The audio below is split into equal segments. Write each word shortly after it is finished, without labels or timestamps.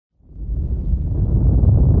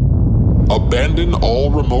Abandon all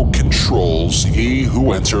remote controls, ye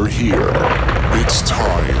who enter here. It's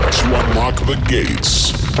time to unlock the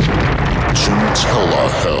gates to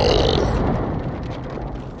Telehell.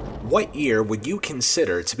 What year would you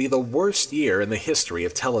consider to be the worst year in the history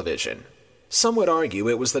of television? Some would argue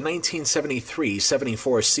it was the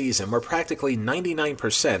 1973-74 season, where practically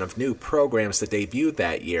 99% of new programs that debuted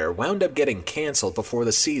that year wound up getting canceled before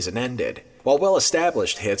the season ended, while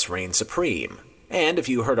well-established hits reigned supreme. And if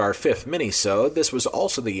you heard our 5th minisode, this was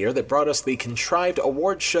also the year that brought us the contrived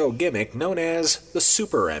award show gimmick known as the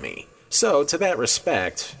Super Emmy. So, to that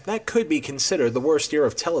respect, that could be considered the worst year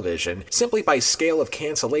of television, simply by scale of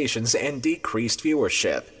cancellations and decreased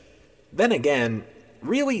viewership. Then again,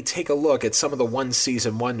 really take a look at some of the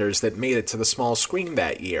one-season wonders that made it to the small screen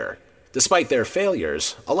that year. Despite their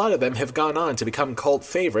failures, a lot of them have gone on to become cult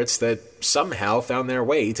favorites that somehow found their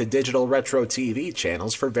way to digital retro TV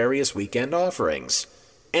channels for various weekend offerings.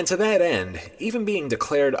 And to that end, even being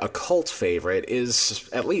declared a cult favorite is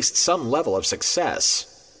at least some level of success.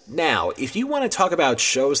 Now, if you want to talk about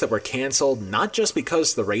shows that were canceled not just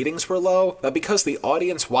because the ratings were low, but because the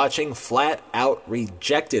audience watching flat out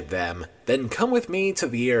rejected them, then come with me to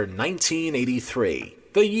the year 1983.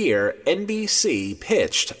 The year NBC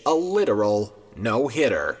pitched a literal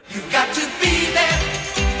no-hitter. You got to be there,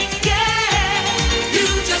 yeah. You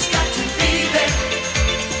just got to be there.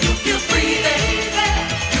 You feel free there.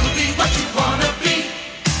 You'll be what you wanna be.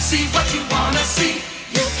 See what you wanna see.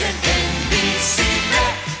 You can NBC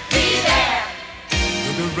there, be there.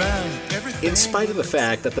 Look around, everything. In spite of the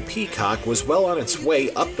fact that the Peacock was well on its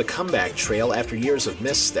way up the comeback trail after years of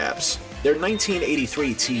missteps, their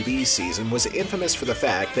 1983 TV season was infamous for the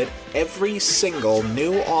fact that every single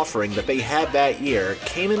new offering that they had that year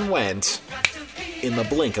came and went in the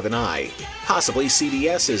blink of an eye. Possibly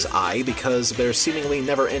CBS's eye because of their seemingly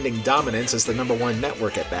never-ending dominance as the #1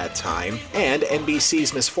 network at that time, and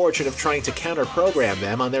NBC's misfortune of trying to counter-program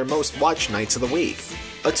them on their most watched nights of the week.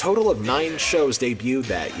 A total of 9 shows debuted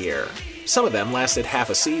that year. Some of them lasted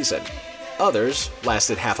half a season. Others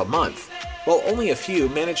lasted half a month, while only a few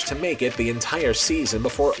managed to make it the entire season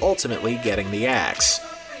before ultimately getting the axe.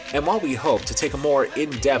 And while we hope to take a more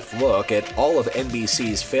in-depth look at all of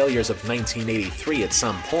NBC's failures of 1983 at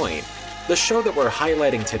some point, the show that we're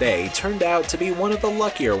highlighting today turned out to be one of the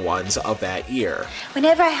luckier ones of that year.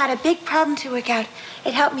 Whenever I had a big problem to work out,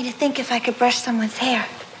 it helped me to think if I could brush someone's hair.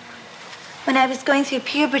 When I was going through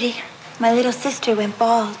puberty, my little sister went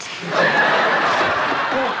bald.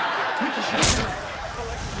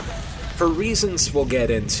 For reasons we'll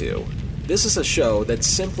get into, this is a show that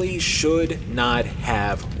simply should not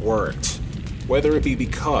have worked. Whether it be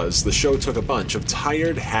because the show took a bunch of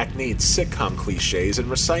tired, hackneyed sitcom cliches and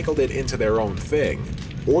recycled it into their own thing,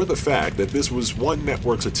 or the fact that this was one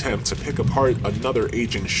network's attempt to pick apart another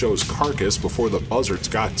aging show's carcass before the buzzards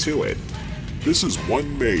got to it. This is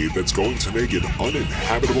one maid that's going to make an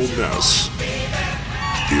uninhabitable mess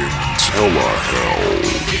in Telehell.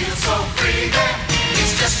 Feel so free there.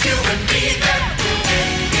 It's just you and me there.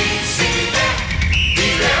 NBC there. Be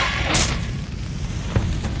there.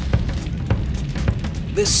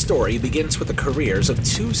 This story begins with the careers of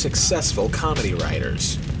 2 successful comedy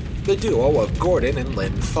writers, the duo of Gordon and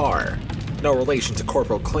Lynn Farr, no relation to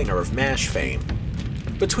Corporal Klinger of MASH fame.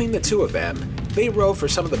 Between the two of them, they wrote for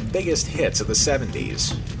some of the biggest hits of the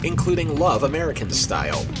 70s, including Love American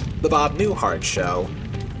Style, The Bob Newhart Show,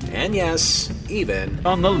 and yes, even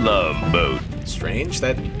On the Love Boat. Strange,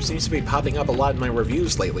 that seems to be popping up a lot in my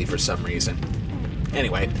reviews lately for some reason.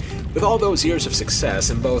 Anyway, with all those years of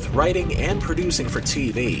success in both writing and producing for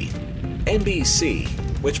TV, NBC,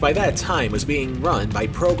 which by that time was being run by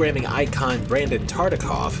programming icon Brandon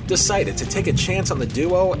Tartikoff, decided to take a chance on the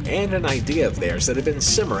duo and an idea of theirs that had been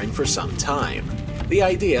simmering for some time. The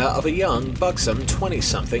idea of a young, buxom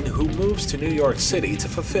 20-something who moves to New York City to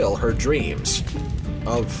fulfill her dreams.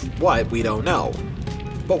 Of what, we don't know.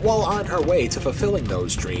 But while on her way to fulfilling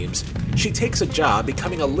those dreams, she takes a job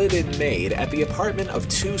becoming a live-in maid at the apartment of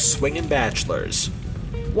 2 swingin' bachelors.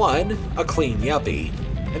 One, a clean yuppie,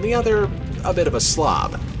 and the other, a bit of a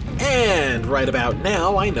slob. And right about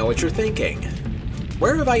now, I know what you're thinking.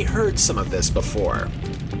 Where have I heard some of this before?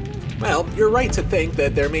 Well, you're right to think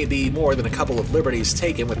that there may be more than a couple of liberties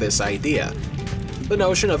taken with this idea. The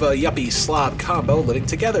notion of a yuppie slob combo living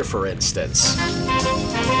together, for instance.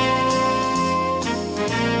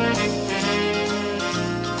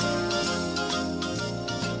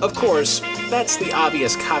 Of course, that's the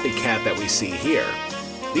obvious copycat that we see here.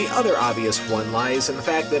 The other obvious one lies in the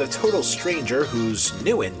fact that a total stranger who's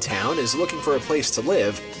new in town is looking for a place to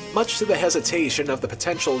live, much to the hesitation of the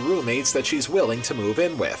potential roommates that she's willing to move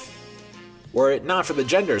in with. Were it not for the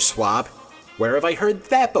gender swap, Where have I heard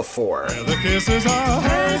that before? The kisses are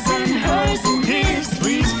hers and his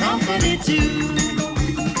three's company too.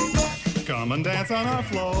 Come and dance on our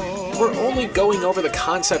floor. We're only going over the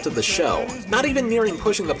concept of the show, not even nearing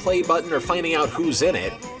pushing the play button or finding out who's in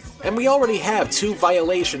it, and we already have 2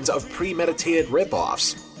 violations of premeditated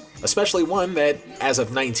ripoffs, especially one that, as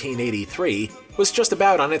of 1983, was just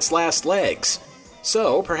about on its last legs.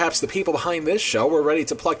 So perhaps the people behind this show were ready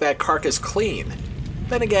to pluck that carcass clean.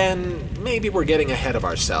 Then again, maybe we're getting ahead of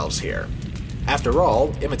ourselves here. After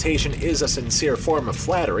all, imitation is a sincere form of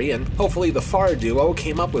flattery, and hopefully the Farr duo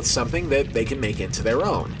came up with something that they can make into their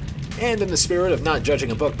own. And in the spirit of not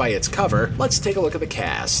judging a book by its cover, let's take a look at the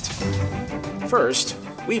cast. First,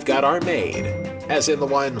 we've got our maid, as in the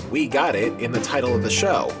one "We Got It" in the title of the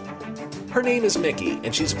show. Her name is Mickey,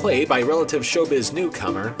 and she's played by relative showbiz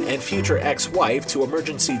newcomer and future ex-wife to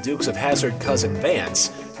emergency Dukes of Hazzard cousin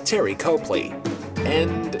Vance, Terry Copley.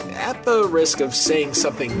 And at the risk of saying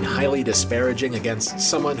something highly disparaging against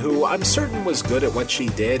someone who I'm certain was good at what she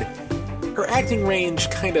did, her acting range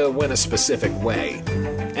kinda went a specific way.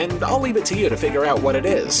 And I'll leave it to you to figure out what it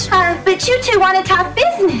is. But you two want to talk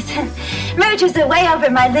business. Mergers are way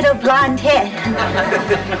over my little blonde head.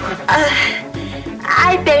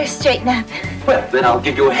 I better straighten up. Well, then I'll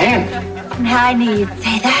give you a hand. I knew you'd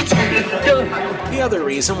say that. The other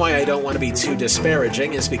reason why I don't want to be too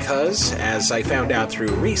disparaging is because, as I found out through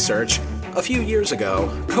research, a few years ago,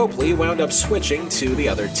 Copley wound up switching to the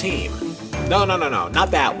other team. No,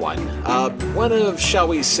 not that one. One of, shall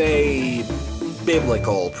we say,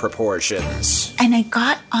 biblical proportions. And I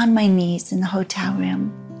got on my knees in the hotel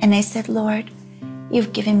room, and I said, Lord,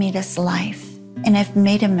 you've given me this life, and I've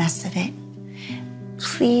made a mess of it.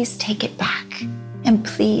 Please take it back, and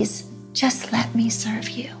please just let me serve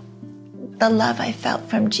you. The love I felt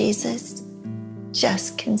from Jesus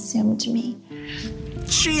just consumed me.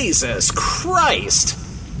 Jesus Christ!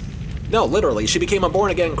 No, literally, she became a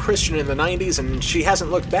born-again Christian in the 90s, and she hasn't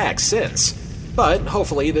looked back since. But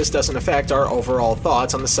hopefully this doesn't affect our overall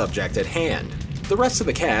thoughts on the subject at hand. The rest of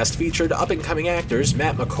the cast featured up-and-coming actors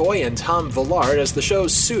Matt McCoy and Tom Villard as the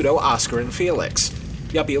show's pseudo-Oscar and Felix,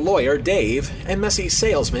 yuppie lawyer Dave, and messy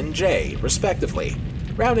salesman Jay, respectively.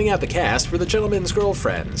 Rounding out the cast were the Gentleman's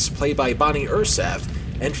Girlfriends, played by Bonnie Ursef,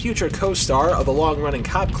 and future co-star of the long-running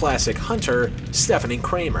cop classic Hunter, Stephanie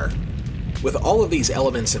Kramer. With all of these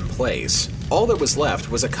elements in place, all that was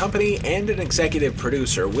left was a company and an executive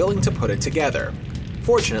producer willing to put it together.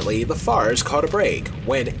 Fortunately, the Farrs caught a break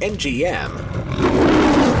when MGM...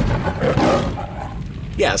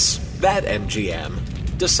 Yes, that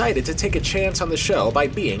MGM decided to take a chance on the show by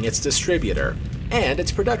being its distributor. And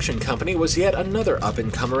its production company was yet another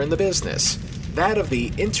up-and-comer in the business, that of the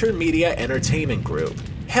Intermedia Entertainment Group,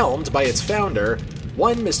 helmed by its founder,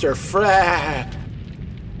 one Mr.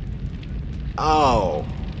 Oh,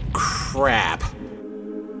 crap.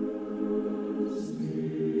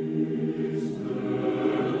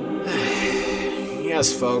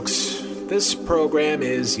 Yes, folks. This program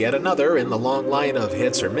is yet another in the long line of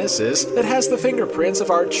hits or misses that has the fingerprints of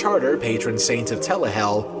our charter patron saint of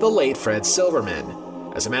Telehell, the late Fred Silverman.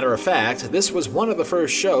 As a matter of fact, this was one of the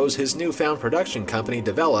first shows his newfound production company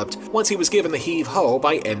developed once he was given the heave-ho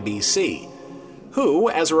by NBC, who,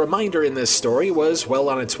 as a reminder in this story, was well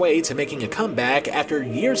on its way to making a comeback after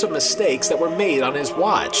years of mistakes that were made on his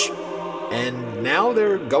watch. And now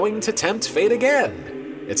they're going to tempt fate again.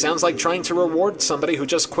 It sounds like trying to reward somebody who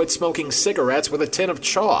just quit smoking cigarettes with a tin of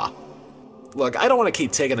chaw. Look, I don't want to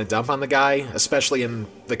keep taking a dump on the guy, especially in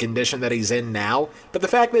the condition that he's in now, but the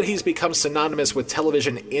fact that he's become synonymous with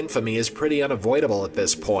television infamy is pretty unavoidable at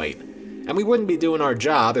this point, and we wouldn't be doing our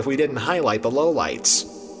job if we didn't highlight the lowlights.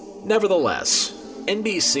 Nevertheless,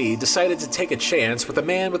 NBC decided to take a chance with the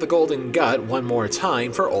man with the golden gut one more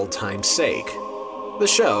time for old time's sake. The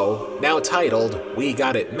show, now titled We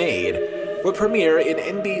Got It Made, would premiere in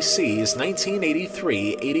NBC's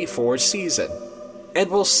 1983-84 season, and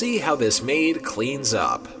we'll see how this maid cleans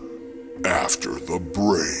up. After the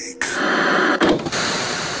break.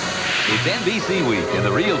 It's NBC Week, and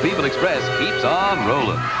the Real People Express keeps on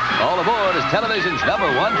rolling. All aboard as television's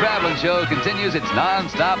 #1 traveling show continues its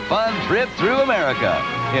non-stop fun trip through America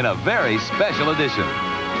in a very special edition.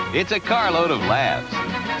 It's a carload of laughs,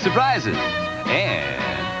 surprises, and...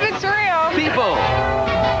 It's real! People!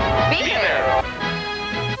 Be there!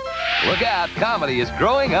 Look out, comedy is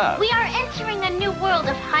growing up. We are entering a new world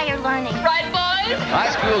of higher learning. Right, boys? High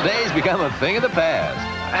school days become a thing of the past.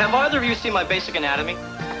 Have either of you seen my basic anatomy?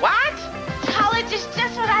 What? College is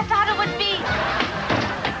just what I thought it would be.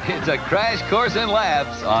 It's a crash course in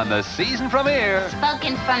laughs on the season premiere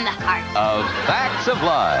Spoken from the heart. of Facts of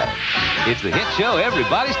Life. It's the hit show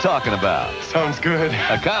everybody's talking about. Sounds good.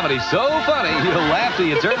 A comedy so funny you'll laugh till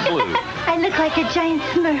you turn blue. I look like a giant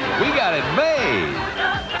Smurf. We got it made.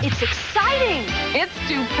 It's exciting. It's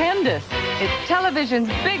stupendous. It's television's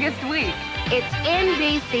biggest week. It's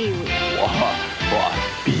NBC week.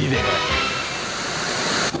 Be there.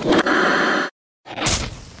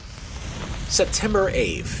 September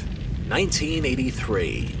 8th,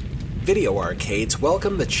 1983. Video arcades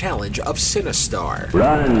welcome the challenge of Sinistar.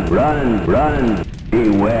 Run, run, run.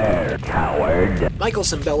 Beware, coward. Michael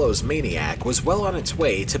Cimbello's Maniac was well on its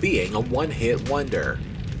way to being a one-hit wonder.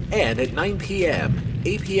 And at 9 p.m.,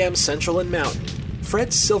 8 p.m. Central and Mountain,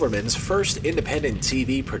 Fred Silverman's first independent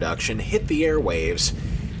TV production hit the airwaves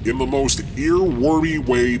in the most earwormy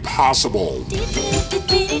way possible.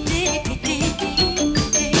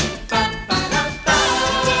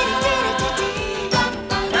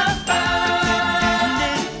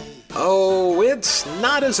 Oh, it's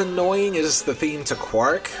not as annoying as the theme to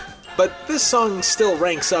Quark, but this song still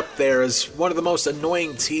ranks up there as one of the most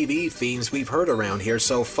annoying TV themes we've heard around here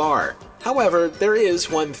so far. However, there is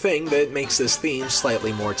one thing that makes this theme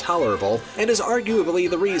slightly more tolerable, and is arguably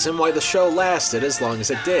the reason why the show lasted as long as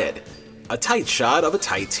it did. A tight shot of a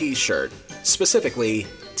tight t-shirt. Specifically,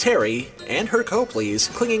 Terry and her Copleys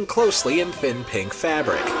clinging closely in thin pink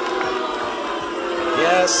fabric.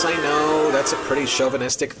 Yes, I know, that's a pretty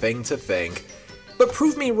chauvinistic thing to think. But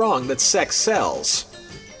prove me wrong that sex sells.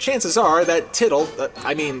 Chances are that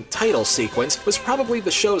title sequence was probably the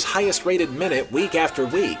show's highest rated minute week after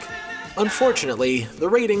week. Unfortunately, the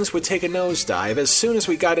ratings would take a nosedive as soon as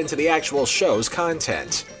we got into the actual show's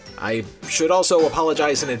content. I should also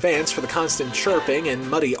apologize in advance for the constant chirping and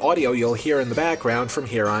muddy audio you'll hear in the background from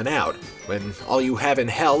here on out. When all you have in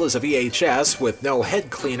hell is a VHS with no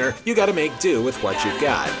head cleaner, you gotta make do with what you've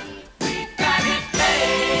got.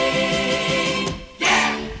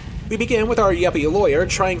 We begin with our yuppie lawyer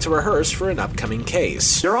trying to rehearse for an upcoming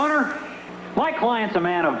case. Your Honor, my client's a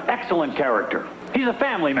man of excellent character. He's a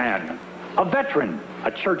family man, a veteran,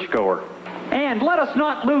 a churchgoer. And let us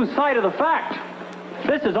not lose sight of the fact,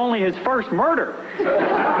 this is only his first murder.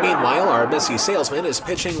 Meanwhile, our messy salesman is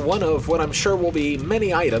pitching one of what I'm sure will be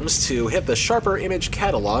many items to hit the Sharper Image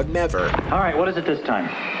catalog never. All right, what is it this time?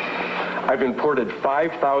 I've imported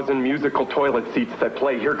 5,000 musical toilet seats that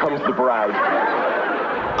play Here Comes the Bride.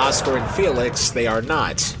 Oscar and Felix, they are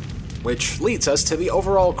not. Which leads us to the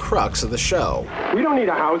overall crux of the show. We don't need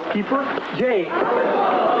a housekeeper. Jay,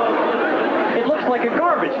 it looks like a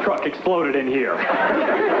garbage truck exploded in here.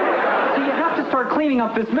 So you have to start cleaning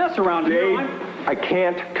up this mess around here. I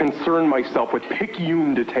can't concern myself with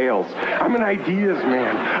picayune details. I'm an ideas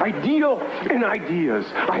man. I deal in ideas.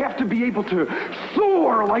 I have to be able to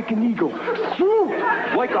soar like an eagle, swoop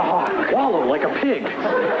like a hawk, wallow like a pig.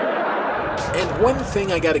 And one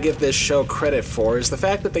thing I gotta give this show credit for is the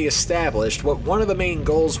fact that they established what one of the main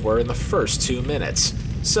goals were in the first 2 minutes.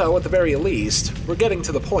 So, at the very least, we're getting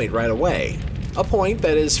to the point right away. A point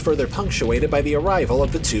that is further punctuated by the arrival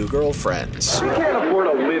of the two girlfriends. We can't afford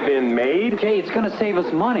a live-in maid. Jay, it's gonna save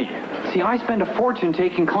us money. See, I spend a fortune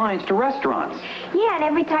taking clients to restaurants. Yeah, and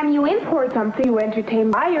every time you import something, you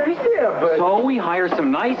entertain buyers. Yeah, but... So we hire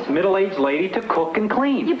some nice middle-aged lady to cook and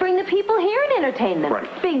clean. You bring the people here and entertain them. Right.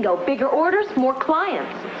 Bingo, bigger orders, more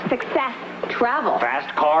clients. Success, travel.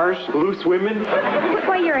 Fast cars, loose women. That's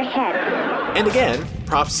why you're ahead. And again,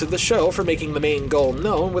 props to the show for making the main goal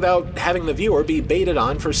known without having the viewer be baited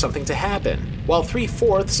on for something to happen. While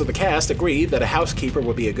 3/4 of the cast agreed that a housekeeper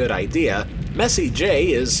would be a good idea, Messy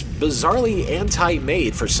J is bizarrely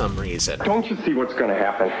anti-maid for some reason. Don't you see what's going to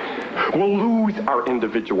happen? We'll lose our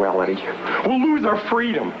individuality. We'll lose our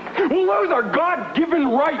freedom. We'll lose our God-given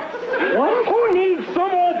rights. What? Who needs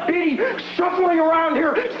some old biddy shuffling around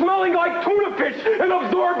here smelling like tuna fish and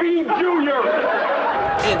absorbing Junior?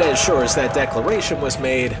 And as sure as that declaration was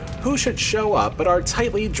made, who should show up but our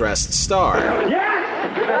tightly dressed star? Yes!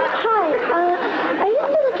 Hi, are you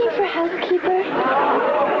still looking for a housekeeper?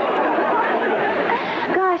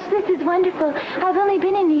 Gosh, this is wonderful. I've only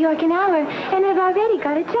been in New York an hour, and I've already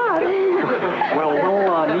got a job. Well,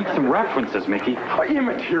 we'll need some references, Mickey.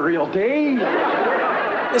 Immaterial, Dave.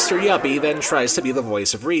 Mr. Yuppie then tries to be the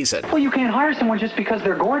voice of reason. Well, you can't hire someone just because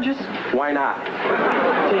they're gorgeous. Why not?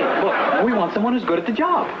 Jay, look, we want someone who's good at the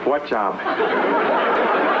job. What job?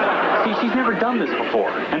 See, she's never done this before.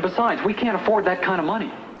 And besides, we can't afford that kind of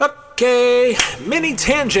money. Okay, mini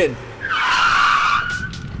tangent.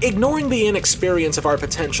 Ignoring the inexperience of our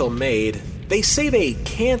potential maid, they say they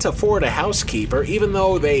can't afford a housekeeper even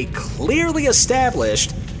though they clearly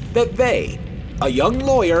established that they, a young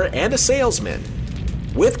lawyer and a salesman,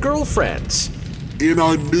 with girlfriends, in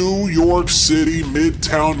a New York City,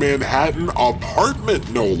 Midtown Manhattan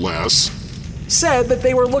apartment, no less, said that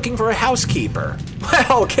they were looking for a housekeeper.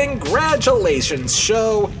 Well, congratulations,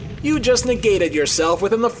 show! You just negated yourself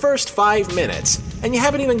within the first 5 minutes, and you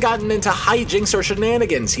haven't even gotten into hijinks or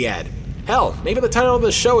shenanigans yet. Hell, maybe the title of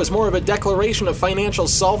the show is more of a declaration of financial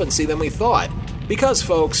solvency than we thought. Because,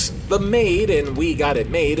 folks, the maid in We Got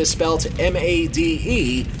It Made is spelled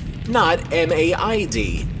M-A-D-E, not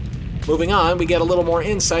M-A-I-D. Moving on, we get a little more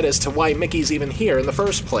insight as to why Mickey's even here in the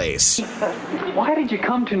first place. Why did you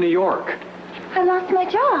come to New York? I lost my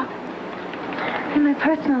job. And my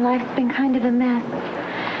personal life's been kind of a mess.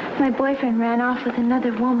 My boyfriend ran off with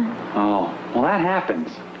another woman. Oh, well, that happens.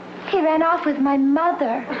 He ran off with my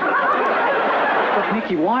mother. But,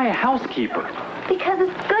 Mickey, why a housekeeper? Because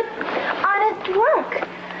it's good, honest work.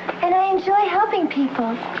 And I enjoy helping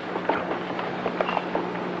people.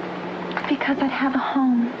 Because I'd have a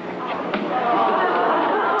home.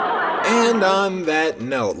 And on that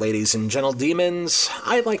note, ladies and gentle demons,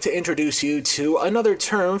 I'd like to introduce you to another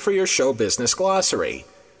term for your show business glossary.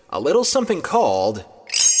 A little something called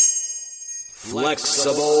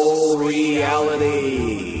flexible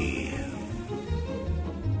reality.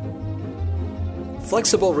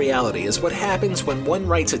 Flexible reality is what happens when one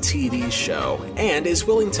writes a TV show and is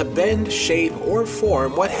willing to bend, shape, or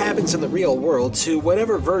form what happens in the real world to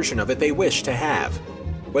whatever version of it they wish to have.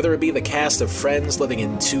 Whether it be the cast of Friends living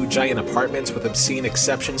in 2 giant apartments with obscene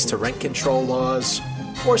exceptions to rent control laws,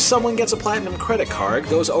 or someone gets a platinum credit card,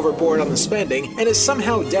 goes overboard on the spending, and is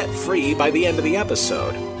somehow debt-free by the end of the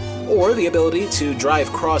episode, or the ability to drive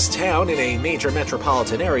cross town in a major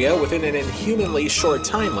metropolitan area within an inhumanly short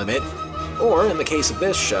time limit, or, in the case of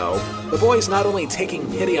this show, the boys not only taking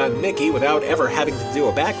pity on Mickey without ever having to do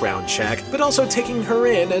a background check, but also taking her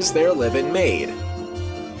in as their live-in maid.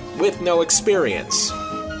 With no experience.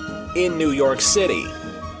 In New York City.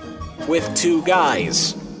 With 2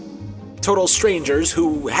 guys. Total strangers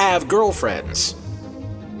who have girlfriends.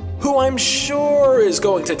 Who I'm sure is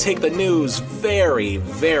going to take the news very,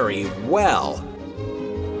 very well.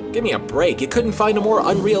 Give me a break, you couldn't find a more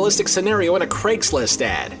unrealistic scenario in a Craigslist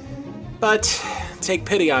ad. But take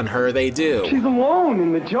pity on her, they do. She's alone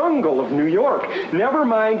in the jungle of New York. Never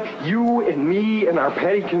mind you and me and our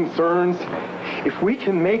petty concerns. If we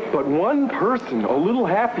can make but one person a little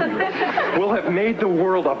happier, we'll have made the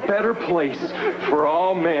world a better place for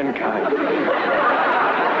all mankind.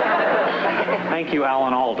 Thank you,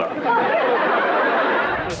 Alan Alda.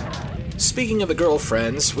 Speaking of the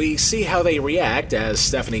girlfriends, we see how they react as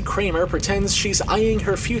Stephanie Kramer pretends she's eyeing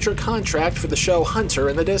her future contract for the show Hunter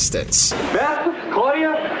in the distance. Beth,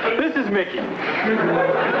 Claudia, this is Mickey.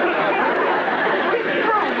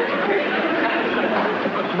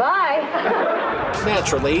 Bye.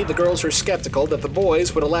 Naturally, the girls are skeptical that the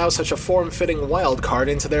boys would allow such a form-fitting wild card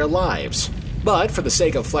into their lives. But for the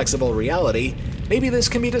sake of flexible reality, maybe this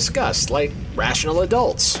can be discussed like rational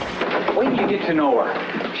adults. Wait till you get to know her.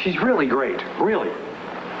 She's really great, really.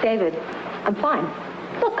 David, I'm fine.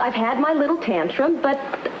 Look, I've had my little tantrum, but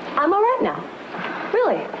I'm all right now.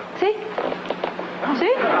 Really. See?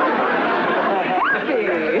 See? Happy.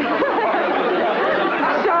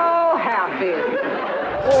 So happy.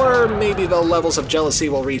 Or maybe the levels of jealousy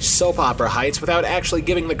will reach soap opera heights without actually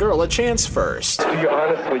giving the girl a chance first. Do you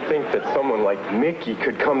honestly think that someone like Mickey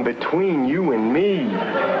could come between you and me?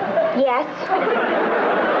 Yes.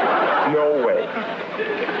 No way.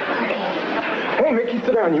 Hey, Mickey,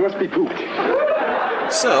 sit down. You must be pooped.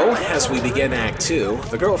 So, as we begin Act 2,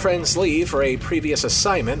 the girlfriends leave for a previous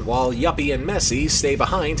assignment while Yuppie and Messy stay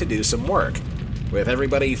behind to do some work, with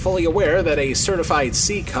everybody fully aware that a certified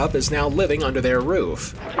C-cup is now living under their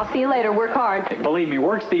roof. I'll see you later. Work hard. Believe me,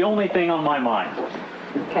 work's the only thing on my mind.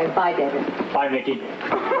 Okay, bye, David. Bye, Mickey.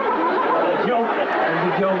 A joke. It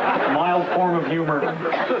was a joke. Mild form of humor.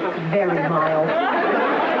 Very mild.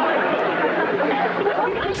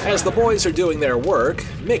 As the boys are doing their work,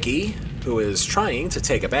 Mickey, who is trying to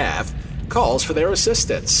take a bath, calls for their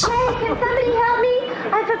assistance. Hey, can somebody help me?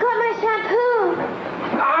 I forgot my shampoo.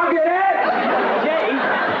 I'll get it!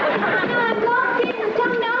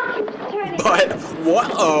 But,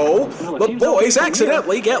 whoa! The boys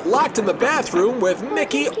accidentally get locked in the bathroom with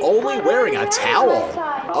Mickey only wearing a towel.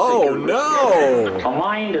 Oh no! A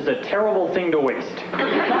mind is a terrible thing to waste. What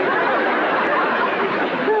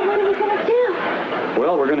are we gonna do?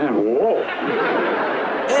 Well, we're gonna have... Whoa!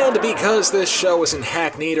 And because this show isn't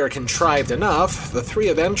hackneyed or contrived enough, the 3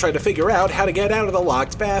 of them try to figure out how to get out of the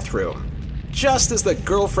locked bathroom. Just as the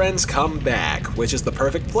girlfriends come back, which is the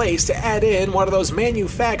perfect place to add in one of those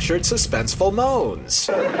manufactured suspenseful moans.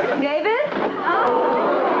 David?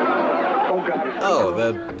 Oh, God. Oh,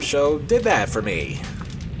 the show did that for me.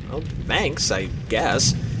 Well, thanks, I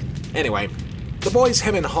guess. Anyway, the boys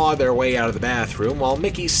hem and haw their way out of the bathroom while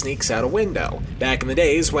Mickey sneaks out a window. Back in the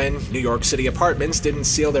days when New York City apartments didn't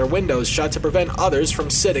seal their windows shut to prevent others from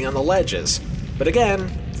sitting on the ledges. But again,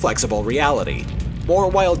 flexible reality. More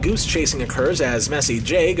wild goose chasing occurs as Messy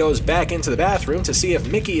J goes back into the bathroom to see if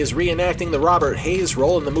Mickey is reenacting the Robert Hayes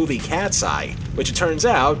role in the movie Cat's Eye, which it turns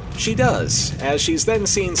out she does, as she's then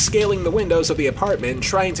seen scaling the windows of the apartment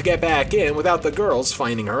trying to get back in without the girls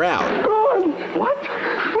finding her out. What?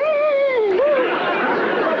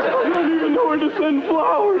 I don't even know where to send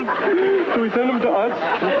flowers. Do we send them to us?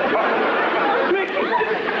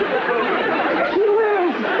 She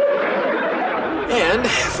lives! And,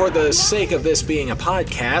 for the sake of this being a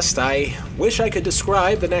podcast, I wish I could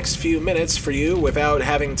describe the next few minutes for you without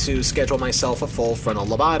having to schedule myself a full frontal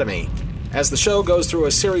lobotomy, as the show goes through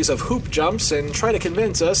a series of hoop jumps and try to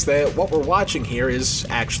convince us that what we're watching here is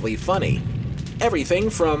actually funny. Everything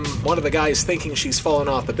from one of the guys thinking she's fallen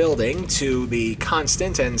off the building, to the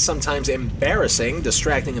constant and sometimes embarrassing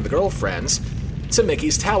distracting of the girlfriends, to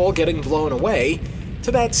Mickey's towel getting blown away, to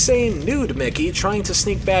that same nude Mickey trying to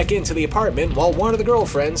sneak back into the apartment while one of the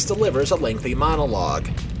girlfriends delivers a lengthy monologue.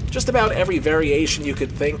 Just about every variation you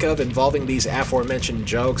could think of involving these aforementioned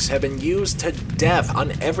jokes have been used to death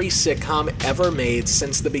on every sitcom ever made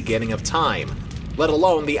since the beginning of time, let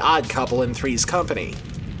alone The Odd Couple and Three's Company.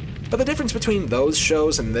 But the difference between those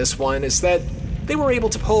shows and this one is that they were able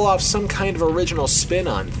to pull off some kind of original spin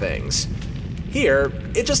on things. Here,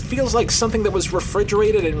 it just feels like something that was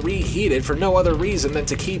refrigerated and reheated for no other reason than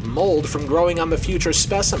to keep mold from growing on the future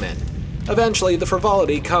specimen. Eventually, the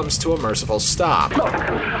frivolity comes to a merciful stop. Look,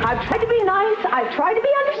 I've tried to be nice, I've tried to be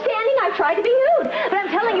understanding, I've tried to be nude, but I'm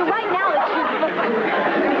telling you right now that she's...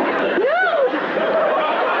 Nude!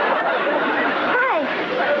 Hi,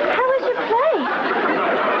 how was your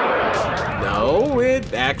play? No,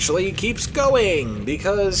 it actually keeps going,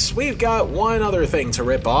 because we've got one other thing to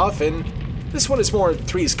rip off, and this one is more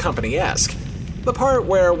Three's Company-esque. The part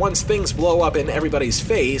where once things blow up in everybody's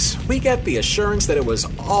face, we get the assurance that it was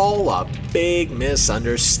all a big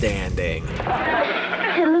misunderstanding.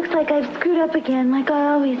 It looks like I've screwed up again, like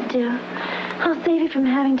I always do. I'll save you from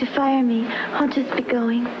having to fire me. I'll just be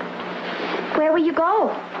going. Where will you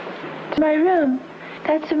go? To my room.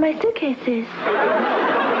 That's where my suitcase is.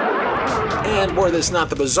 And were this not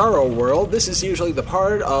the bizarro world, this is usually the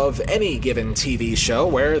part of any given TV show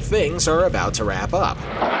where things are about to wrap up.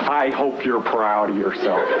 I hope you're proud of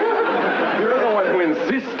yourself. You're the one who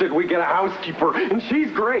insisted we get a housekeeper, and she's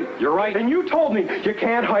great. You're right. And you told me you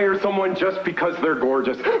can't hire someone just because they're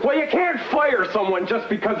gorgeous. Well, you can't fire someone just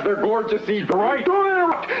because they're gorgeous either. Right. Don't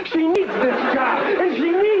interrupt. She needs this job, and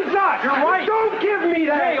she needs us. You're right. Don't give me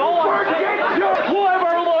that. Hey, forget your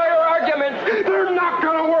clever lawyer arguments. They're not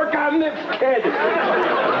going to work on this kid.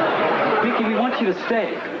 Mickey, we want you to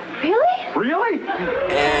stay. Really? Really?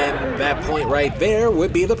 And that point right there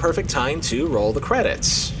would be the perfect time to roll the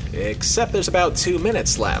credits. Except there's about 2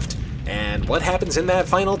 minutes left. And what happens in that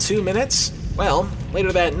final 2 minutes? Well,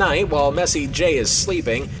 later that night, while Messy J is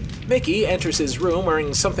sleeping, Mickey enters his room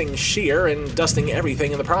wearing something sheer and dusting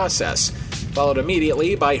everything in the process, followed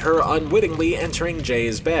immediately by her unwittingly entering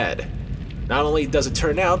Jay's bed. Not only does it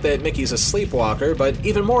turn out that Mickey's a sleepwalker, but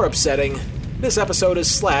even more upsetting, this episode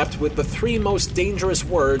is slapped with the 3 most dangerous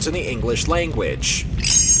words in the English language.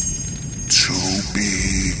 To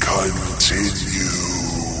be continued.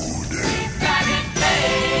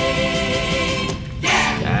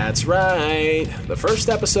 That's right. The first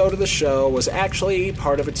episode of the show was actually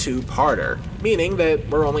part of a 2-parter, meaning that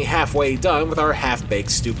we're only halfway done with our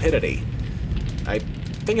half-baked stupidity. I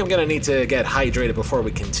think I'm gonna need to get hydrated before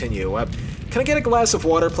we continue. Can I get a glass of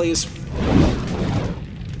water, please?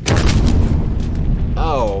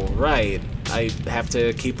 Oh, right. I have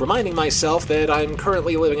to keep reminding myself that I'm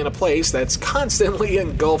currently living in a place that's constantly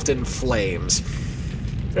engulfed in flames.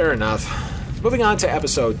 Fair enough. Moving on to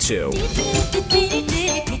episode 2. We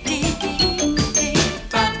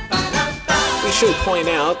should point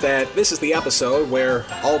out that this is the episode where,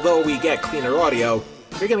 although we get cleaner audio,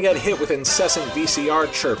 you're going to get hit with incessant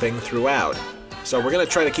VCR chirping throughout. So we're going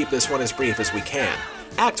to try to keep this one as brief as we can.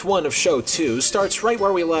 Act 1 of Show 2 starts right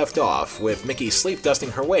where we left off, with Mickey sleep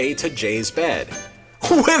dusting her way to Jay's bed.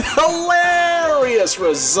 With hilarious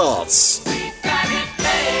results!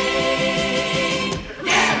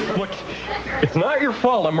 Look, it's not your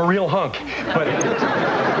fault I'm a real hunk, but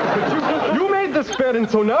you made this bed, and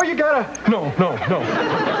so now you gotta... No,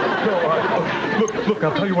 look,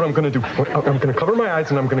 I'll tell you what I'm gonna do. I'm gonna cover my eyes,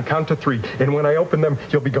 and I'm gonna count to 3, and when I open them,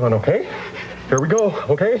 you'll be gone, okay? Here we go,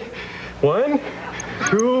 okay? 1,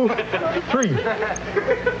 2, 3.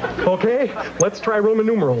 Okay, let's try Roman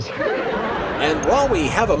numerals. And while we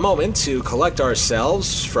have a moment to collect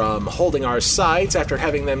ourselves from holding our sides after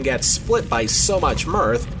having them get split by so much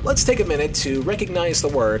mirth, let's take a minute to recognize the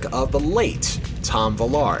work of the late Tom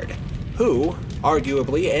Villard, who,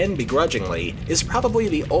 arguably and begrudgingly, is probably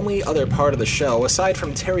the only other part of the show aside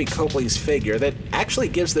from Terry Copley's figure that actually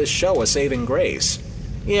gives this show a saving grace.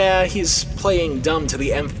 Yeah, he's playing dumb to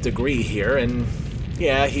the nth degree here, and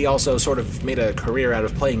yeah, he also sort of made a career out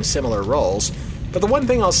of playing similar roles. But the one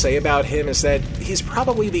thing I'll say about him is that he's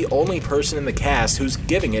probably the only person in the cast who's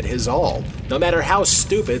giving it his all, no matter how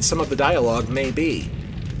stupid some of the dialogue may be.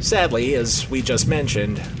 Sadly, as we just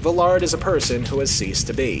mentioned, Villard is a person who has ceased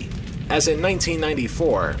to be. As in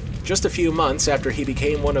 1994, just a few months after he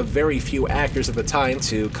became one of very few actors at the time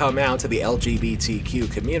to come out to the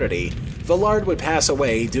LGBTQ community, Villard would pass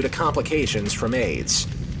away due to complications from AIDS.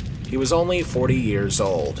 He was only 40 years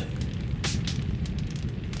old.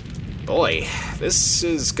 Boy, this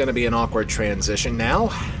is going to be an awkward transition now.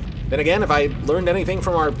 Then again, have I learned anything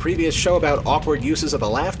from our previous show about awkward uses of the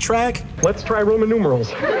laugh track? Let's try Roman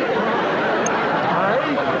numerals.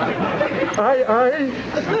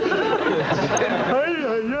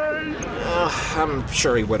 I'm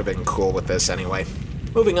sure he would have been cool with this anyway.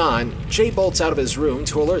 Moving on, Jay bolts out of his room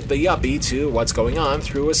to alert the yuppie to what's going on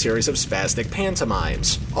through a series of spastic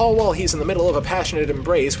pantomimes, all while he's in the middle of a passionate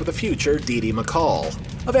embrace with a future Dee Dee McCall.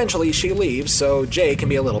 Eventually she leaves so Jay can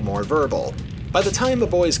be a little more verbal. By the time the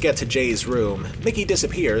boys get to Jay's room, Mickey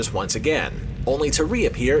disappears once again, only to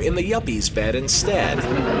reappear in the yuppie's bed instead.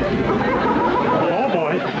 Oh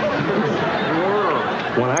boy.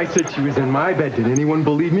 When I said she was in my bed, did anyone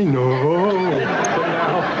believe me? No.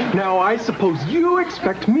 Now I suppose you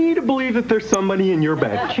expect me to believe that there's somebody in your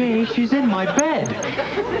bed. Jay, she's in my bed.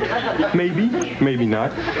 Maybe, maybe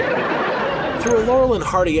not. Through a Laurel and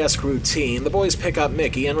Hardy-esque routine, the boys pick up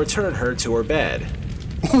Mickey and return her to her bed.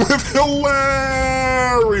 With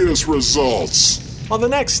hilarious results. On the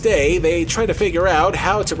next day, they try to figure out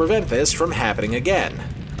how to prevent this from happening again,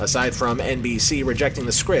 aside from NBC rejecting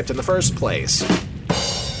the script in the first place.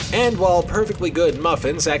 And while perfectly good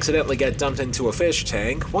muffins accidentally get dumped into a fish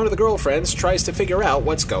tank, one of the girlfriends tries to figure out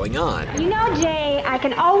what's going on. You know, Jay, I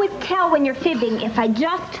can always tell when you're fibbing if I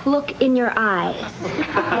just look in your eyes.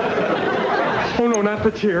 Oh no, not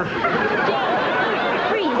the tear.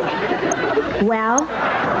 Freeze. Well,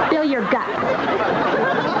 spill your guts.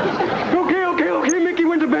 Okay, Mickey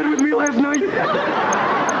went to bed with me last night.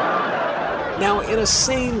 Now, in a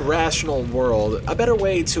sane, rational world, a better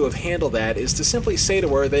way to have handled that is to simply say to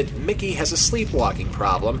her that Mickey has a sleepwalking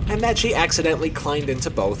problem and that she accidentally climbed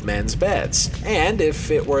into both men's beds. And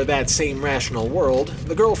if it were that same rational world,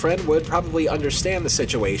 the girlfriend would probably understand the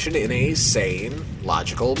situation in a sane,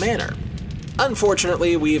 logical manner.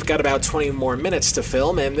 Unfortunately, we've got about 20 more minutes to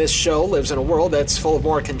film, and this show lives in a world that's full of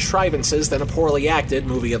more contrivances than a poorly acted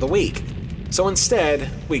movie of the week. So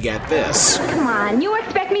instead, we get this. Come on, you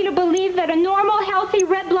expect me to believe that a normal, healthy,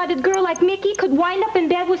 red-blooded girl like Mickey could wind up in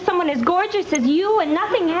bed with someone as gorgeous as you and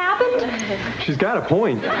nothing happened? She's got a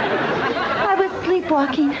point. I was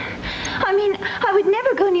sleepwalking. I mean, I would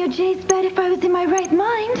never go near Jay's bed if I was in my right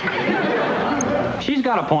mind. She's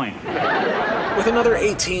got a point. With another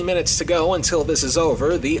 18 minutes to go until this is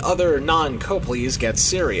over, the other non-Copleys get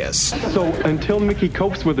serious. So, until Mickey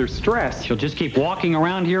copes with her stress, She'll just keep walking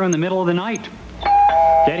around here in the middle of the night,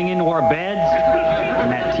 getting into our beds in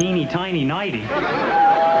that teeny tiny nightie.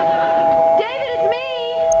 David, it's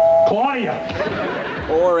me! Claudia!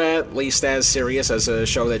 Or at least as serious as a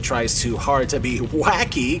show that tries too hard to be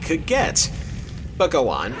wacky could get. But go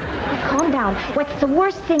on. Calm down. What's the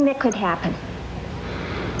worst thing that could happen?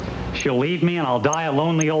 She'll leave me and I'll die a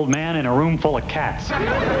lonely old man in a room full of cats.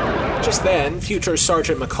 Just then, future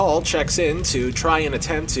Sergeant McCall checks in to try and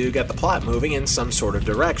attempt to get the plot moving in some sort of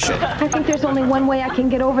direction. I think there's only one way I can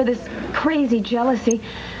get over this crazy jealousy.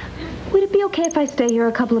 Would it be okay if I stay here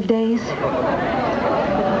a couple of days?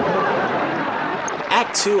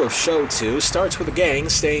 Act 2 of Show 2 starts with the gang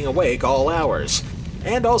staying awake all hours,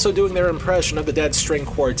 and also doing their impression of the Dead String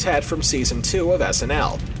Quartet from Season 2 of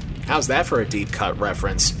SNL. How's that for a deep cut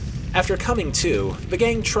reference? After coming to, the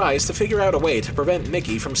gang tries to figure out a way to prevent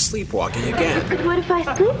Mickey from sleepwalking again. But what if I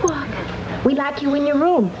sleepwalk? We lock you in your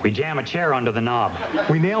room. We jam a chair under the knob.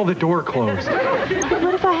 we nail the door closed. But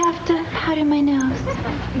what if I have to powder my nose?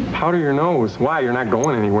 Powder your nose. Why? You're not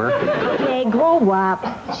going anywhere. Hey, grow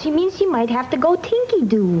up. She means she might have to go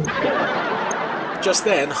tinky-doo. Just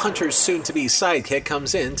then, Hunter's soon-to-be sidekick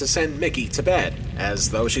comes in to send Mickey to bed,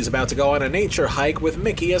 as though she's about to go on a nature hike with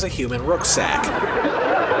Mickey as a human rucksack.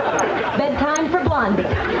 Bedtime for Blondie.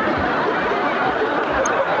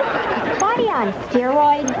 on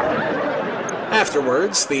steroids?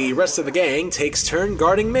 Afterwards, the rest of the gang takes turn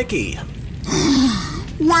guarding Mickey.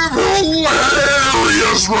 With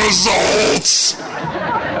hilarious results!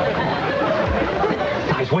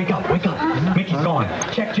 Guys, wake up, wake up. Mickey's gone.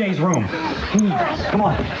 Check Jay's room. Please, come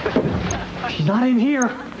on. She's not in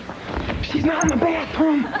here. She's not in the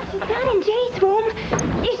bathroom. She's not in Jay's room.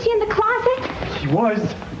 Is she in the closet? She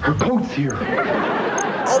was. Her coat's here.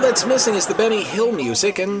 All that's missing is the Benny Hill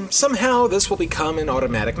music, and somehow this will become an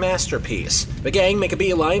automatic masterpiece. The gang make a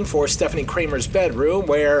beeline for Stephanie Kramer's bedroom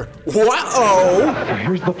where, whoa! Now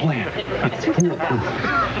here's the plan. It's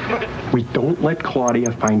foolproof. We don't let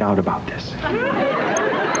Claudia find out about this.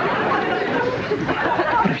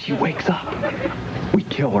 But if she wakes up, we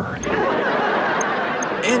kill her.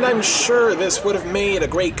 And I'm sure this would have made a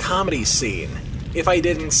great comedy scene if I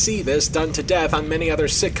didn't see this done to death on many other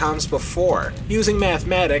sitcoms before. Using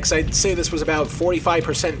mathematics, I'd say this was about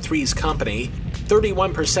 45% Three's Company,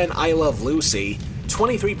 31% I Love Lucy,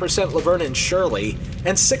 23% Laverne and Shirley,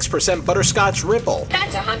 and 6% Butterscotch Ripple.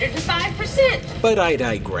 That's 105%. But I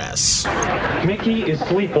digress. Mickey is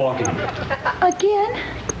sleepwalking. Again?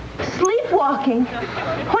 Sleepwalking?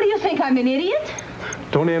 What do you think, I'm an idiot?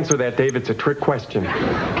 Don't answer that, Dave. It's a trick question.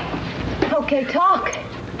 Okay, talk.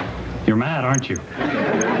 You're mad, aren't you?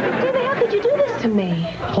 David, how could you do this to me?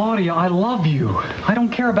 Claudia, I love you. I don't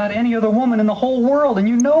care about any other woman in the whole world, and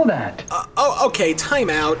you know that. Okay, time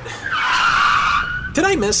out. Did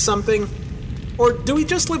I miss something? Or do we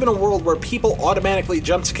just live in a world where people automatically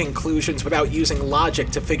jump to conclusions without using logic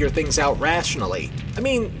to figure things out rationally? I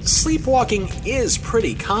mean, sleepwalking is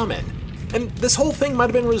pretty common. And this whole thing might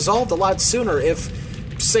have been resolved a lot sooner if,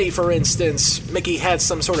 say for instance, Mickey had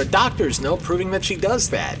some sort of doctor's note proving that she does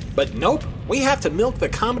that. But nope, we have to milk the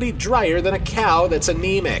comedy drier than a cow that's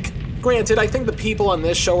anemic. Granted, I think the people on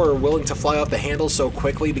this show are willing to fly off the handle so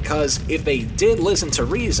quickly because if they did listen to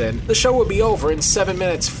reason, the show would be over in 7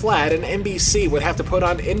 minutes flat and NBC would have to put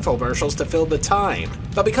on infomercials to fill the time.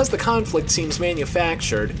 But because the conflict seems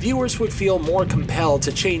manufactured, viewers would feel more compelled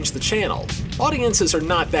to change the channel. Audiences are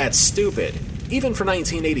not that stupid, even for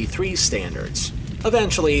 1983 standards.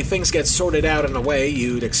 Eventually, things get sorted out in a way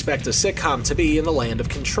you'd expect a sitcom to be in the land of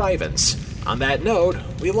contrivance. On that note,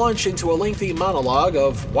 we launch into a lengthy monologue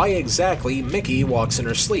of why exactly Mickey walks in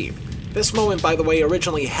her sleep. This moment, by the way,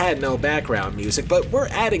 originally had no background music, but we're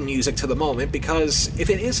adding music to the moment because if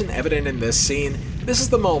it isn't evident in this scene, this is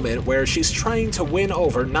the moment where she's trying to win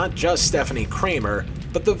over not just Stephanie Kramer,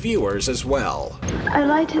 but the viewers as well. I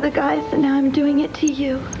lied to the guys and now I'm doing it to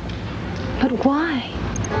you. But why?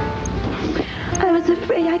 I was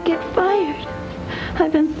afraid I'd get fired.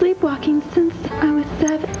 I've been sleepwalking since I was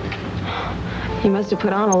 7. You must have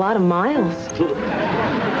put on a lot of miles.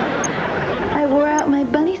 I wore out my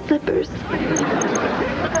bunny slippers.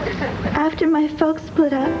 After my folks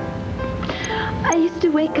split up, I used to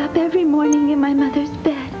wake up every morning in my mother's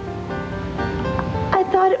bed. I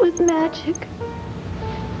thought it was magic.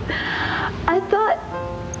 I thought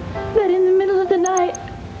that in the middle of the night,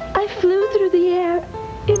 I flew through the air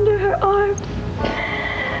into her arms.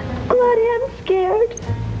 Claudia, I'm scared.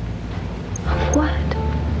 Of what?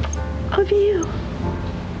 Of you.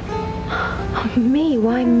 Of me?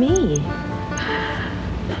 Why me?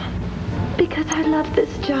 Because I love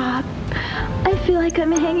this job. I feel like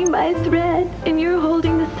I'm hanging by a thread and you're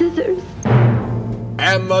holding the scissors.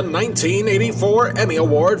 And the 1984 Emmy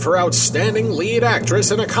Award for Outstanding Lead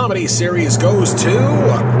Actress in a Comedy Series goes to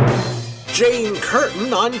Jane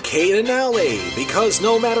Curtin on Kate and Ellie, because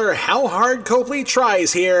no matter how hard Copley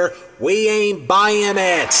tries here, we ain't buying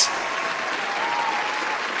it.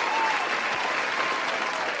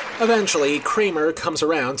 Eventually, Kramer comes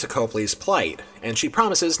around to Copley's plight, and she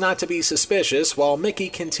promises not to be suspicious while Mickey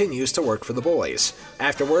continues to work for the boys.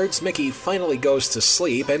 Afterwards, Mickey finally goes to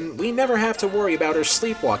sleep, and we never have to worry about her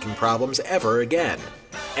sleepwalking problems ever again.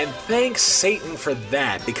 And thanks Satan for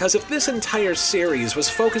that, because if this entire series was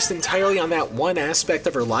focused entirely on that one aspect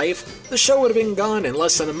of her life, the show would have been gone in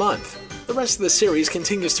less than a month. The rest of the series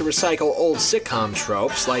continues to recycle old sitcom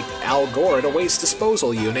tropes like Al Gore at a waste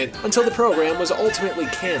disposal unit until the program was ultimately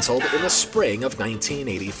canceled in the spring of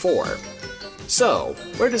 1984. So,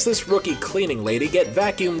 where does this rookie cleaning lady get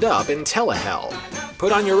vacuumed up in telehell?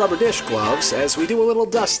 Put on your rubber dish gloves as we do a little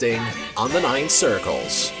dusting on the 9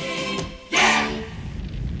 Circles.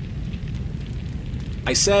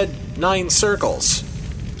 I said 9 circles.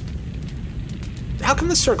 How come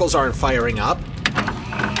the circles aren't firing up?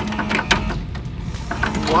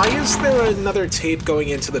 Why is there another tape going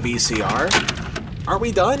into the VCR? Aren't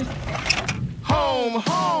we done? Home,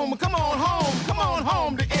 home, come on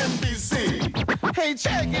home to NBC. Hey,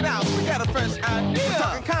 check it out, we got a fresh idea. We're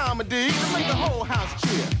talking comedy to make the whole house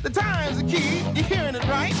cheer. The time's the key, you're hearing it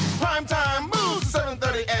right. Prime time moves to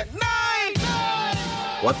 7:30 at night.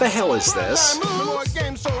 What the hell is this?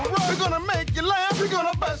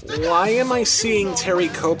 Why am I seeing Terry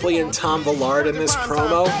Copley and Tom Villard in this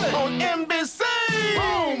promo?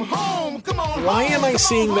 Why am I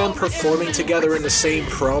seeing them performing together in the same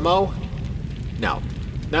promo? No.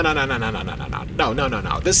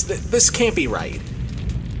 No. This can't be right.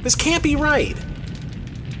 This can't be right.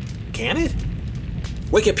 Can it?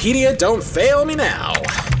 Wikipedia, don't fail me now.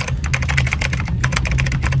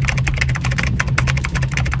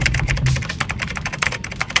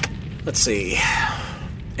 Let's see.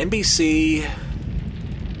 NBC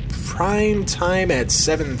prime time at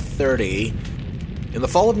 7:30. In the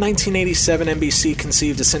fall of 1987, NBC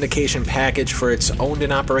conceived a syndication package for its owned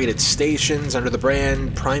and operated stations under the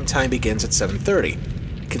brand Primetime Begins at 7:30,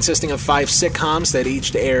 consisting of 5 sitcoms that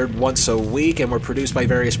each aired once a week and were produced by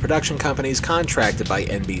various production companies contracted by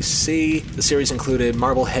NBC. The series included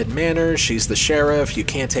Marblehead Manor, She's the Sheriff, You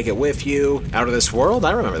Can't Take It With You, Out of This World,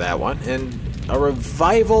 I remember that one, and a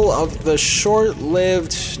revival of the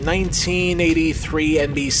short-lived 1983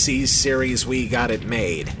 NBC series We Got It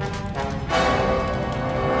Made.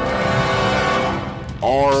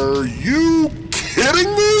 Are you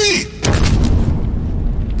kidding me?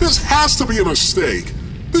 This has to be a mistake.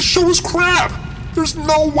 This show is crap. There's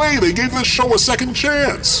no way they gave this show a second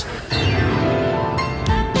chance.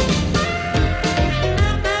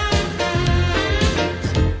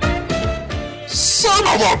 Son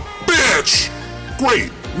of a bitch!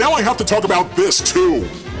 Great, now I have to talk about this too.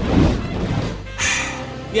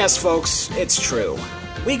 Yes, folks, it's true.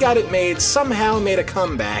 We Got It Made somehow made a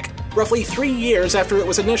comeback, roughly 3 years after it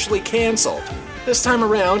was initially canceled. This time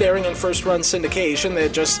around, airing in first-run syndication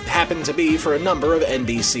that just happened to be for a number of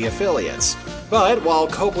NBC affiliates. But while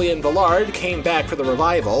Copley and Villard came back for the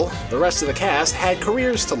revival, the rest of the cast had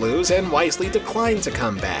careers to lose and wisely declined to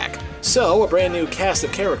come back. So, a brand new cast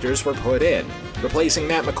of characters were put in. Replacing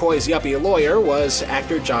Matt McCoy's yuppie lawyer was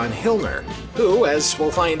actor John Hillner, who, as we'll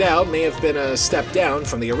find out, may have been a step down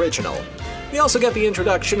from the original. We also get the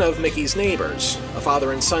introduction of Mickey's neighbors, a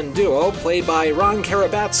father and son duo played by Ron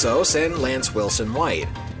Karabatsos and Lance Wilson White.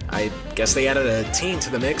 I guess they added a teen to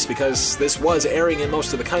the mix because this was airing in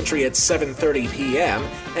most of the country at 7:30 p.m.,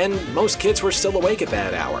 and most kids were still awake at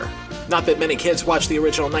that hour. Not that many kids watched the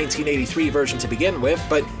original 1983 version to begin with,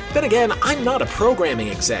 but then again, I'm not a programming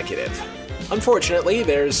executive. Unfortunately,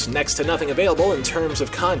 there's next to nothing available in terms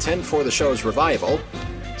of content for the show's revival.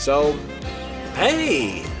 So,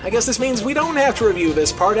 hey, I guess this means we don't have to review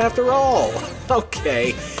this part after all.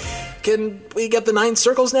 Okay, can we get the 9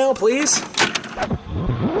 circles now, please?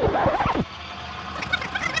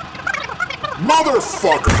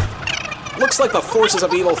 Motherfucker! Looks like the forces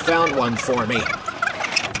of evil found one for me.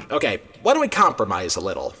 Okay, why don't we compromise a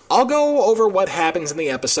little? I'll go over what happens in the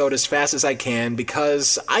episode as fast as I can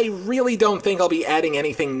because I really don't think I'll be adding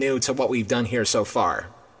anything new to what we've done here so far.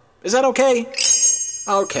 Is that okay?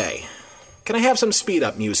 Okay. Can I have some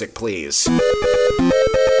speed-up music, please?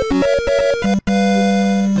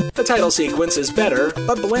 The title sequence is better,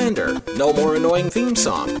 but blander. No more annoying theme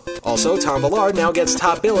song. Also, Tom Villard now gets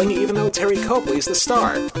top billing even though Terry Copley's the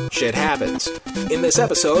star. Shit happens. In this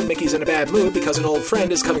episode, Mickey's in a bad mood because an old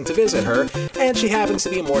friend is coming to visit her, and she happens to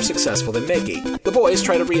be more successful than Mickey. The boys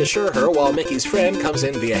try to reassure her while Mickey's friend comes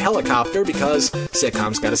in via helicopter because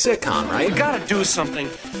sitcom's got a sitcom, right? We gotta do something.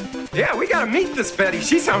 Yeah, we gotta meet this Betty.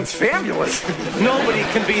 She sounds fabulous. Nobody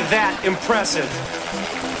can be that impressive.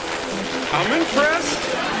 I'm impressed.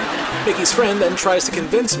 Mickey's friend then tries to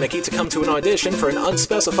convince Mickey to come to an audition for an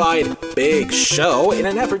unspecified big show in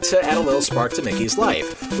an effort to add a little spark to Mickey's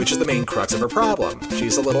life, which is the main crux of her problem.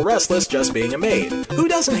 She's a little restless just being a maid. Who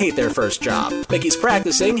doesn't hate their first job? Mickey's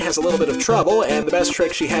practicing, has a little bit of trouble, and the best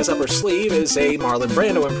trick she has up her sleeve is a Marlon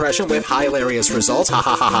Brando impression with hilarious results. Ha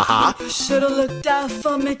ha ha ha ha. Should've looked out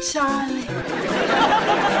for me, Charlie.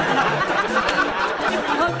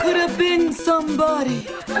 I could have been somebody.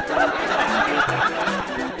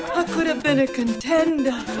 I could have been a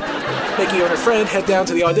contender. Mickey and her friend head down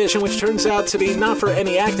to the audition, which turns out to be not for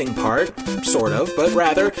any acting part, sort of, but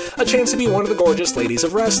rather a chance to be one of the gorgeous ladies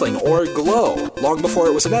of wrestling, or Glow, long before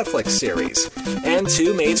it was a Netflix series. And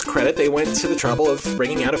to Maid's credit, they went to the trouble of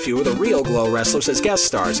bringing out a few of the real Glow wrestlers as guest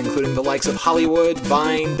stars, including the likes of Hollywood,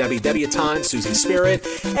 Vine, Debbie Debutante, Susie Spirit,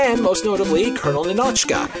 and most notably, Colonel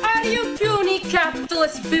Ninochka. Are you puny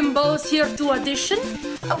capitalist bimbos here to audition?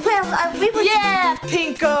 We were... Yeah,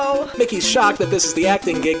 Pinko! Mickey's shocked that this is the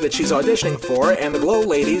acting gig that she's auditioning for, and the Glow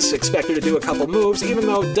ladies expect her to do a couple moves, even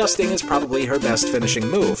though dusting is probably her best finishing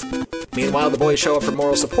move. Meanwhile, the boys show up for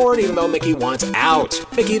moral support, even though Mickey wants out.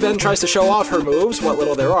 Mickey then tries to show off her moves, what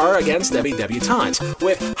little there are, against Debbie debutantes,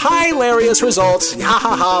 with hilarious results. Ha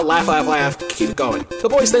ha ha, laugh, laugh, laugh, keep it going. The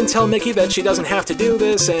boys then tell Mickey that she doesn't have to do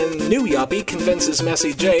this, and new Yuppie convinces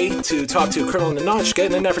Messy J to talk to Colonel Ninochka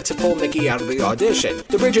in an effort to pull Mickey out of the audition.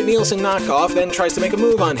 The Bridget Nielsen knockoff then tries to make a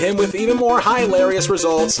move on him with even more hilarious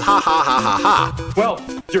results. Ha ha ha ha ha. Well,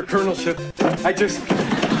 your colonelship,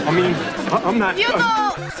 I'm not... You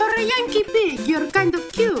know, for a Yankee pig, you're kind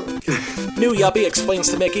of cute. New Yuppie explains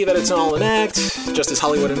to Mickey that it's all an act, just as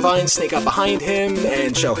Hollywood and Vine sneak up behind him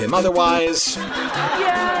and show him otherwise.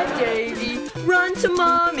 Yeah, Davey, run to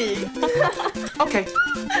Mommy. Okay,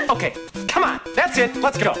 come on, that's it,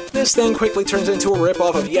 let's go. This then quickly turns into a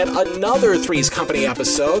ripoff of yet another Three's Company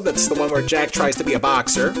episode. That's the one where Jack tries to be a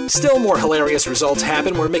boxer. Still more hilarious results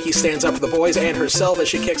happen where Mickey stands up for the boys and herself as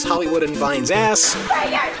she kicks Hollywood and Vine's ass.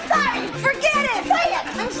 Say I'm sorry! Forget it! Say it!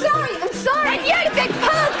 I'm sorry! And you're the big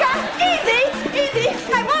polka! Easy!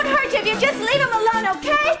 I won't hurt you if you just leave him alone,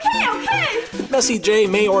 okay? Okay! Messy J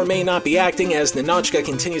may or may not be acting as Ninochka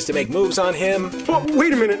continues to make moves on him. Well,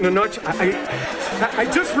 wait a minute, Ninoch. I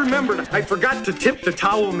just remembered I forgot to tip the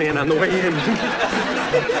towel man on the way in.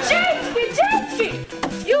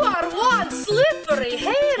 Jansky! You are one slippery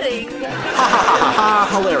herring! Ha ha ha ha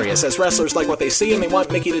ha, hilarious. As wrestlers like what they see and they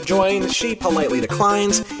want Mickey to join, she politely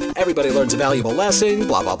declines. Everybody learns a valuable lesson,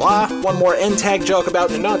 blah blah blah. One more end tag joke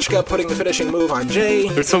about Ninochka putting the finishing move on Jay.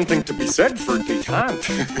 There's something to be said for detente.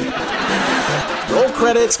 Roll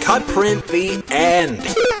credits, cut print, the end.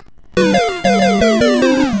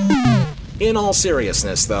 In all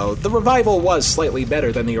seriousness, though, the revival was slightly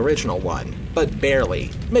better than the original one, but barely.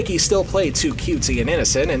 Mickey still played too cutesy and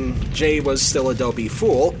innocent, and Jay was still a dopey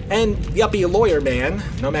fool, and Yuppie Lawyer Man,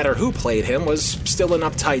 no matter who played him, was still an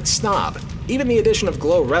uptight snob. Even the addition of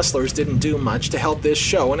Glow wrestlers didn't do much to help this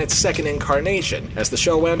show in its second incarnation, as the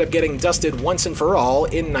show wound up getting dusted once and for all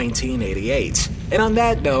in 1988. And on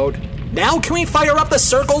that note, now can we fire up the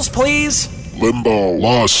circles, please? Limbo,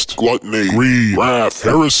 lust, gluttony, greed, wrath,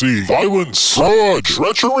 heresy, violence, fraud,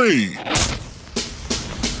 treachery.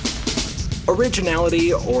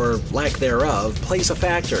 Originality, or lack thereof, plays a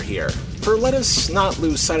factor here. For let us not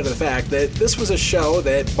lose sight of the fact that this was a show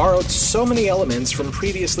that borrowed so many elements from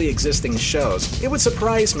previously existing shows. It would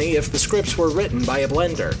surprise me if the scripts were written by a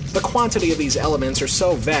blender. The quantity of these elements are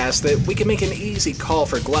so vast that we can make an easy call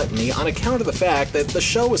for gluttony on account of the fact that the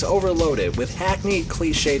show was overloaded with hackneyed,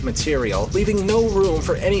 cliched material, leaving no room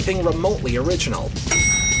for anything remotely original.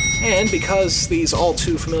 And because these all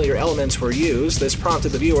too familiar elements were used, this prompted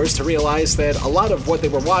the viewers to realize that a lot of what they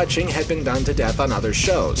were watching had been done to death on other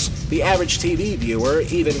shows. The average TV viewer,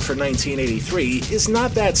 even for 1983, is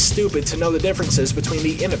not that stupid to know the differences between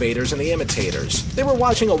the innovators and the imitators. They were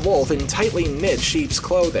watching a wolf in tightly knit sheep's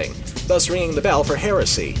clothing, thus ringing the bell for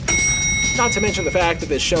heresy. Not to mention the fact that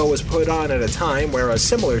this show was put on at a time where a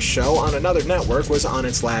similar show on another network was on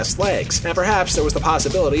its last legs, and perhaps there was the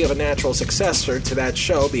possibility of a natural successor to that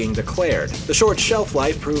show being declared. The short shelf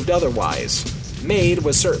life proved otherwise. Made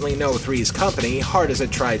was certainly no Three's Company, hard as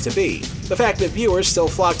it tried to be. The fact that viewers still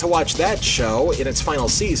flocked to watch that show in its final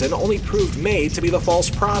season only proved Made to be the false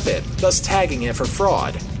prophet, thus tagging it for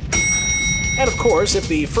fraud. And of course, if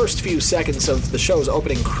the first few seconds of the show's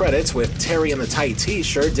opening credits with Terry in the tight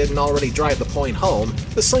t-shirt didn't already drive the point home,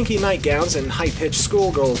 the slinky nightgowns and high-pitched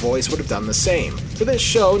schoolgirl voice would have done the same. For this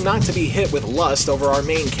show not to be hit with lust over our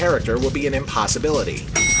main character would be an impossibility.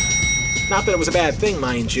 Not that it was a bad thing,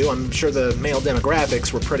 mind you, I'm sure the male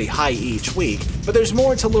demographics were pretty high each week, but there's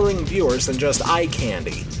more to luring viewers than just eye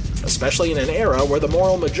candy, especially in an era where the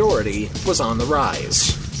moral majority was on the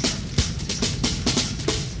rise.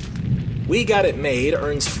 We Got It Made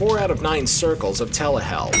earns 4 out of 9 circles of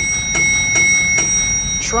telehell.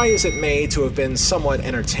 Try as it may to have been somewhat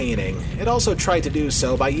entertaining, it also tried to do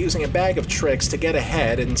so by using a bag of tricks to get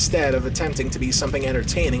ahead instead of attempting to be something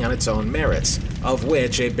entertaining on its own merits, of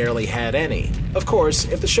which it barely had any. Of course,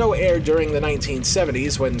 if the show aired during the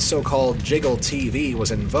 1970s when so-called jiggle TV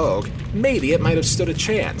was in vogue, maybe it might have stood a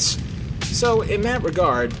chance. So, in that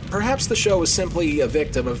regard, perhaps the show was simply a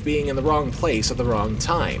victim of being in the wrong place at the wrong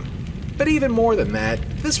time. But even more than that,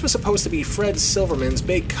 this was supposed to be Fred Silverman's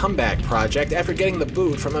big comeback project after getting the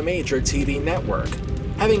boot from a major TV network.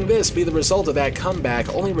 Having this be the result of that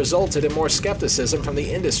comeback only resulted in more skepticism from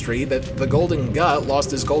the industry that the Golden Gut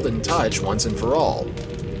lost his golden touch once and for all.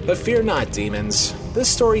 But fear not, demons, this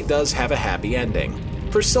story does have a happy ending,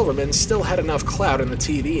 for Silverman still had enough clout in the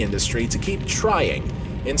TV industry to keep trying,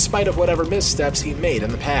 in spite of whatever missteps he made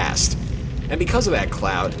in the past. And because of that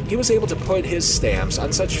clout, he was able to put his stamps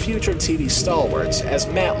on such future TV stalwarts as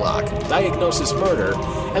Matlock, Diagnosis Murder,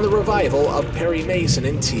 and the revival of Perry Mason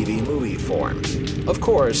in TV movie form. Of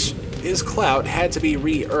course, his clout had to be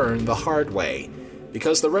re-earned the hard way,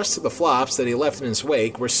 because the rest of the flops that he left in his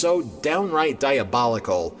wake were so downright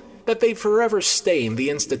diabolical that they forever stained the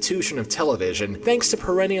institution of television thanks to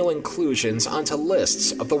perennial inclusions onto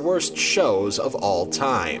lists of the worst shows of all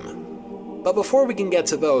time. But before we can get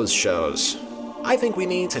to those shows, I think we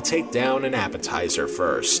need to take down an appetizer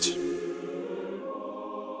first.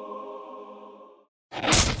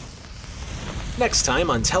 Next time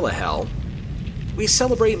on Telehell, we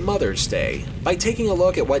celebrate Mother's Day by taking a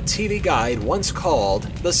look at what TV Guide once called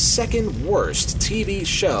the second worst TV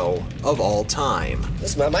show of all time.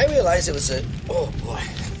 Listen, Mom, I realize it was a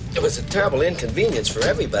terrible inconvenience for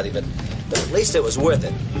everybody, but at least it was worth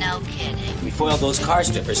it. No kidding. We foiled those car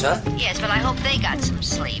strippers, huh? Yes, but I hope they got some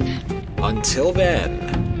sleep. Until then.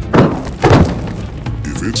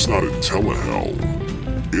 If it's not in Telehell,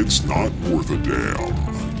 it's not worth a damn.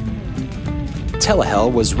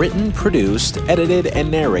 Telehell was written, produced, edited, and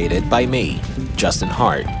narrated by me, Justin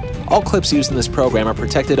Hart. All clips used in this program are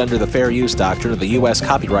protected under the Fair Use Doctrine of the U.S.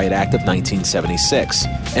 Copyright Act of 1976,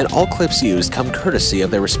 and all clips used come courtesy of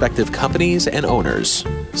their respective companies and owners.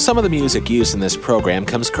 Some of the music used in this program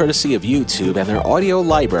comes courtesy of YouTube and their audio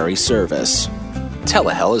library service.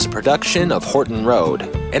 Telehell is a production of Horton Road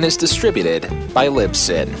and is distributed by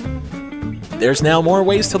Libsyn. There's now more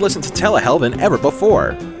ways to listen to Telehell than ever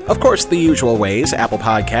before. Of course, the usual ways: Apple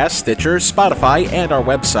Podcasts, Stitcher, Spotify, and our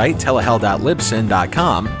website,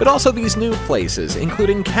 telehell.libsyn.com, but also these new places,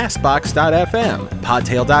 including Castbox.fm,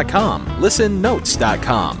 Podtail.com,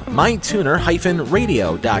 ListenNotes.com,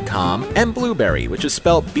 MyTuner-radio.com, and Blueberry, which is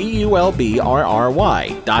spelled BULBRRY.com.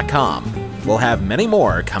 We'll have many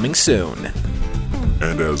more coming soon.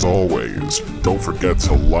 And as always, don't forget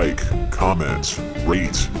to like, comment,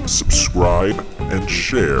 rate, subscribe, and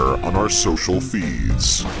share on our social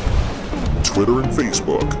feeds. Twitter and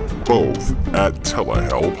Facebook, both at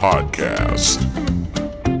Telehell Podcast.